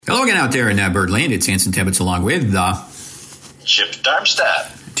Hello again out there in Birdland. It's Anson Tibbetts along with Chip Darmstadt.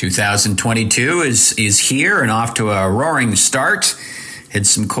 2022 is here and off to a roaring start. Had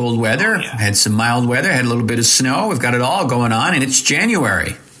some cold weather, had some mild weather, had a little bit of snow. We've got it all going on, and it's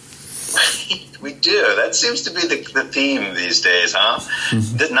January. We do. That seems to be the theme these days, huh?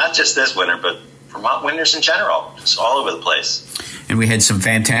 Mm-hmm. Not just this winter, but Vermont winters in general. It's all over the place. And we had some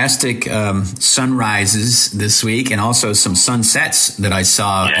fantastic sunrises this week and also some sunsets that I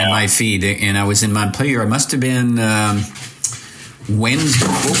saw in my feed. And I was in Montpelier. It must have been Wednesday.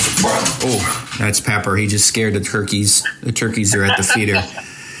 Oh, that's Pepper. He just scared the turkeys. The turkeys are at the feeder.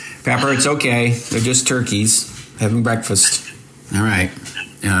 Pepper, it's okay. They're just turkeys having breakfast. All right.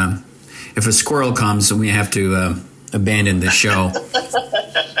 If a squirrel comes, then we have to abandon the show.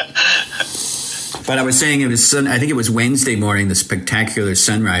 But I was saying I think it was Wednesday morning, the spectacular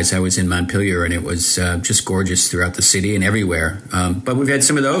sunrise. I was in Montpelier, and it was just gorgeous throughout the city and everywhere. But we've had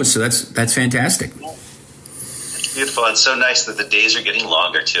some of those, so that's fantastic. It's beautiful. It's so nice that the days are getting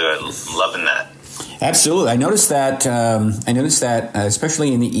longer, too. I'm loving that. Absolutely. I noticed that,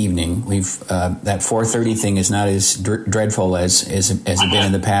 especially in the evening, that 4:30 thing is not as dreadful as it been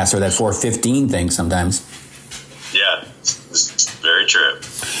in the past, or that 4:15 thing sometimes. Yeah, it's very true.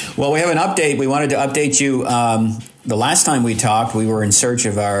 Well, we have an update. We wanted to update you. The last time we talked, we were in search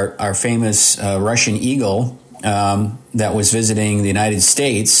of our famous Russian eagle that was visiting the United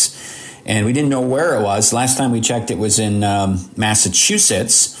States, and we didn't know where it was. Last time we checked, it was in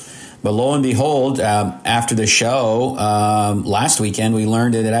Massachusetts. But lo and behold, after the show last weekend, we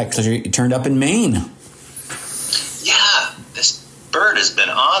learned that it actually turned up in Maine. Yeah, this bird has been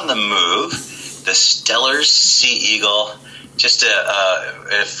on the move. The Steller sea eagle. Just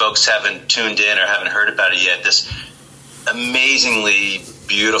if folks haven't tuned in or haven't heard about it yet, this amazingly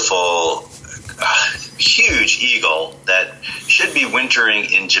beautiful, huge eagle that should be wintering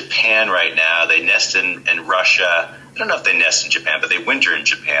in Japan right now. They nest in Russia. I don't know if they nest in Japan, but they winter in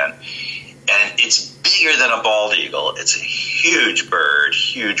Japan. And it's bigger than a bald eagle. It's a huge bird,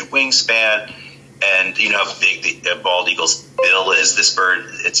 huge wingspan. And you know how big the bald eagle's bill is? This bird,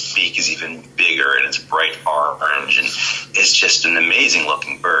 its beak is even bigger, and it's bright orange, and it's just an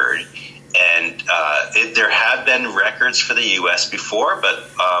amazing-looking bird. And there have been records for the U.S. before, but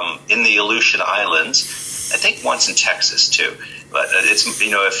in the Aleutian Islands, I think once in Texas too. But it's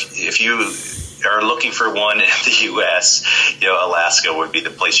if you are looking for one in the U.S., Alaska would be the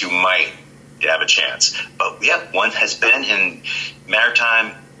place you might have a chance. But yeah, one has been in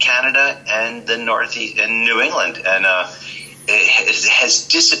maritime Canada and the Northeast and New England, and it has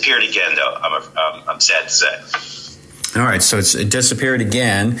disappeared again. Though I'm sad to say. All right, so it disappeared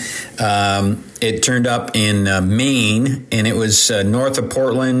again. It turned up in Maine, and it was north of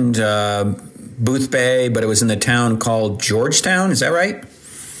Portland, Booth Bay, but it was in the town called Georgetown. Is that right?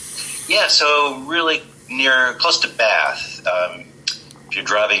 Yeah, so really close to Bath. If you're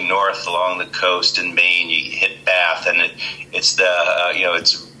driving north along the coast in Maine, you hit Bath, and it's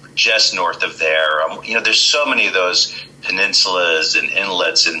it's just north of there. There's so many of those peninsulas and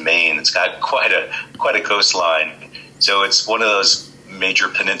inlets in Maine. It's got quite a coastline. So it's one of those major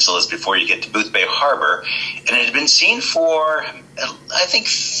peninsulas before you get to Booth Bay Harbor. And it had been seen for, I think,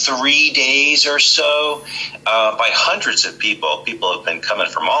 3 days or so by hundreds of people. People have been coming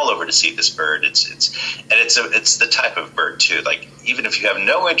from all over to see this bird. It's the type of bird too. Like, even if you have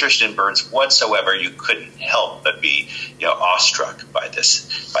no interest in birds whatsoever, you couldn't help but be awestruck by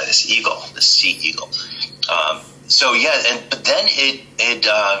this eagle, the sea eagle. But then it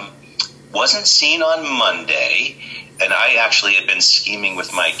wasn't seen on Monday. And I actually had been scheming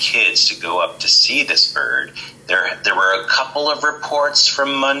with my kids to go up to see this bird. There were a couple of reports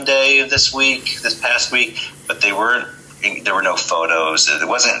from Monday this past week, but there were no photos. It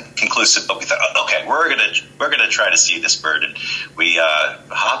wasn't conclusive. But we thought, okay, we're gonna try to see this bird. And we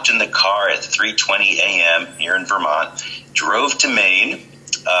hopped in the car at 3:20 a.m. here in Vermont, drove to Maine,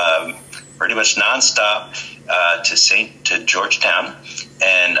 pretty much nonstop to Georgetown,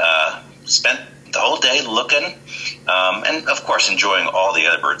 and spent the whole day looking. And of course enjoying all the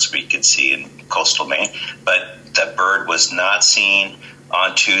other birds we could see in coastal Maine, but the bird was not seen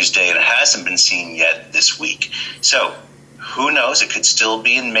on Tuesday, and it hasn't been seen yet this week. So who knows? It could still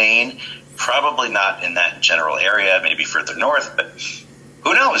be in Maine, probably not in that general area, maybe further north, but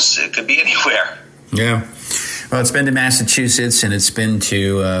who knows? It could be anywhere. Yeah. Well, it's been to Massachusetts, and it's been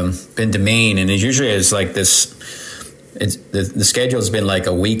to Maine, and it usually is like this. The schedule has been like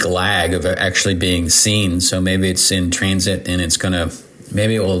a week lag of actually being seen. So maybe it's in transit, and it's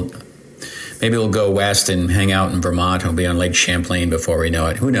maybe we'll go west and hang out in Vermont. We'll be on Lake Champlain before we know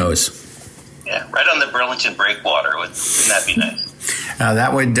it. Who knows? Yeah, right on the Burlington Breakwater. Wouldn't that be nice?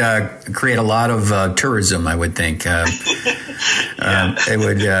 That would create a lot of tourism, I would think. It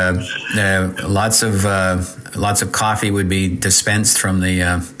would lots of coffee would be dispensed from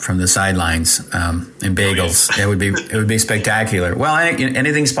the sidelines and bagels. It would be spectacular. Well,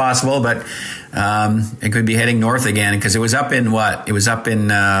 anything's possible, but it could be heading north again because it was up in what? It was up in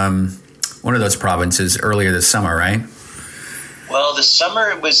one of those provinces earlier this summer, right? Well, this summer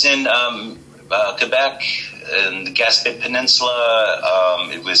it was in Quebec and the Gaspé Peninsula.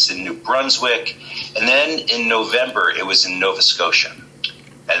 It was in New Brunswick. And then in November, it was in Nova Scotia.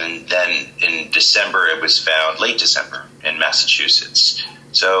 And then in December, it was found, late December, in Massachusetts.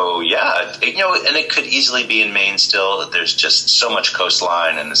 So, yeah, and it could easily be in Maine still. There's just so much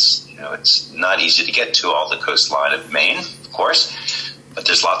coastline, and it's not easy to get to all the coastline of Maine, of course. But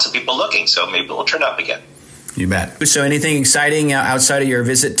there's lots of people looking, so maybe it'll turn up again. You bet. So anything exciting outside of your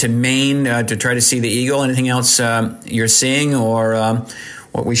visit to Maine to try to see the eagle? Anything else you're seeing or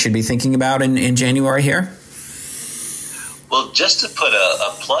what we should be thinking about in January here? Well, just to put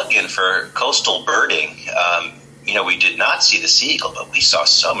a plug in for coastal birding, we did not see the sea eagle, but we saw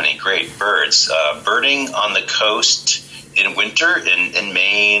so many great birds. Birding on the coast in winter in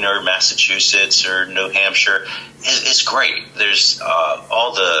Maine or Massachusetts or New Hampshire is great. There's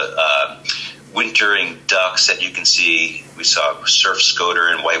all the wintering ducks that you can see. We saw surf scoter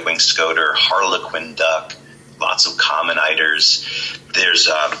and white-winged scoter, harlequin duck, lots of common eiders.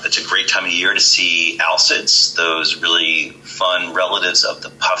 It's a great time of year to see alcids, those really fun relatives of the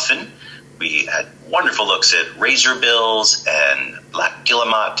puffin. We had wonderful looks at razorbills and black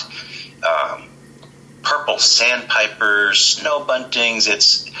guillemot, purple sandpipers, snow buntings.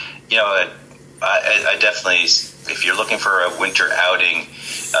 It's, I definitely, if you're looking for a winter outing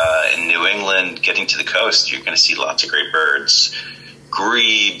in New England, getting to the coast, you're going to see lots of great birds.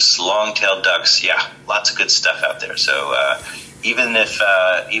 Grebes, long-tailed ducks, yeah, lots of good stuff out there. So even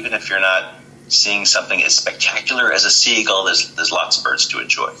if you're not seeing something as spectacular as a seagull, there's lots of birds to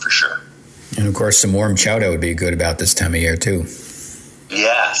enjoy for sure. And of course, some warm chowder would be good about this time of year too.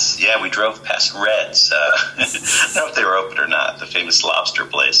 Yes, yeah, we drove past Red's. I don't know if they were open or not. The famous lobster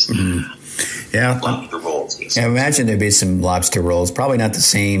place. Mm-hmm. Yeah, lobster rolls. I imagine there'd be some lobster rolls. Probably not the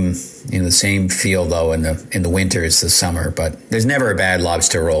same feel though in the winter as the summer. But there's never a bad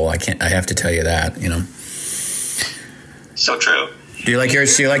lobster roll. I have to tell you that. So true. Do you like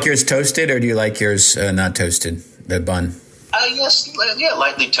yours? Do you like yours toasted, or do you like yours not toasted? The bun. Yes, yeah,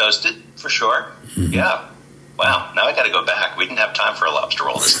 lightly toasted for sure. Mm-hmm. Yeah. Wow, now I got to go back. We didn't have time for a lobster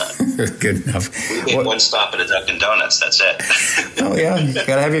roll this time. Good enough. We made one stop at a Dunkin' Donuts. That's it. Oh yeah, you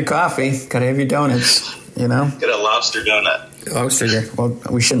gotta have your coffee. Gotta have your donuts. Get a lobster donut. Lobster. Well,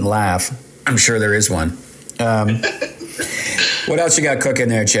 we shouldn't laugh. I'm sure there is one. What else you got cooking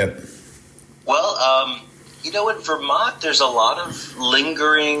there, Chip? Well, in Vermont, there's a lot of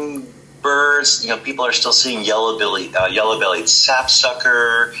lingering birds. People are still seeing yellow-bellied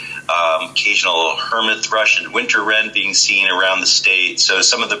sapsucker, occasional hermit thrush and winter wren being seen around the state. So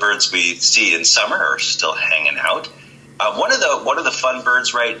some of the birds we see in summer are still hanging out. One of the fun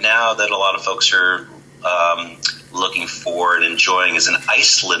birds right now that a lot of folks are looking for and enjoying is an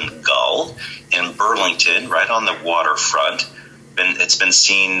Iceland gull in Burlington, right on the waterfront. It's been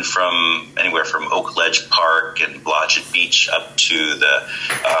seen from anywhere from Oak Ledge Park and Blodgett Beach up to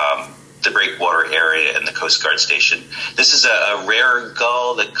the breakwater area and the Coast Guard station. This is a rare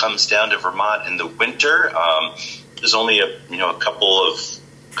gull that comes down to Vermont in the winter. There's only a couple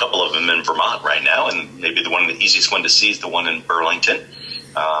of them in Vermont right now, and maybe the easiest one to see is the one in Burlington.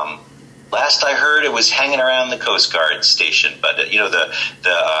 Last I heard, it was hanging around the Coast Guard station, but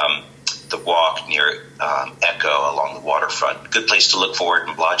the walk near Echo along the waterfront, good place to look for it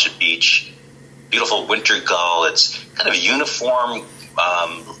in Blodgett Beach. Beautiful winter gull. It's kind of a uniform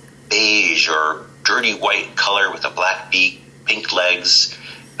beige or dirty white color with a black beak, pink legs,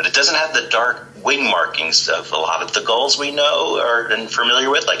 but it doesn't have the dark wing markings of a lot of the gulls we know and familiar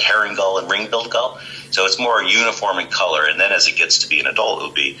with, like herring gull and ring-billed gull. So it's more uniform in color, and then as it gets to be an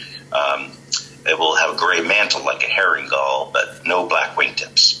adult, it will have a gray mantle like a herring gull, but no black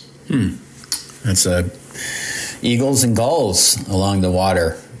wingtips. That's eagles and gulls along the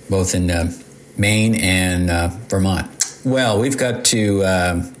water, both in Maine and Vermont. Well, we got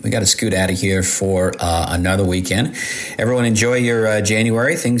to scoot out of here for another weekend. Everyone enjoy your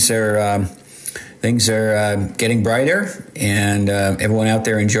January. Things are getting brighter, and everyone out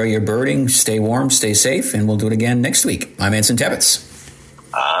there enjoy your birding. Stay warm, stay safe, and we'll do it again next week. I'm Anson Tebbets.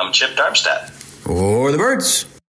 I'm Chip Darmstadt. For the birds.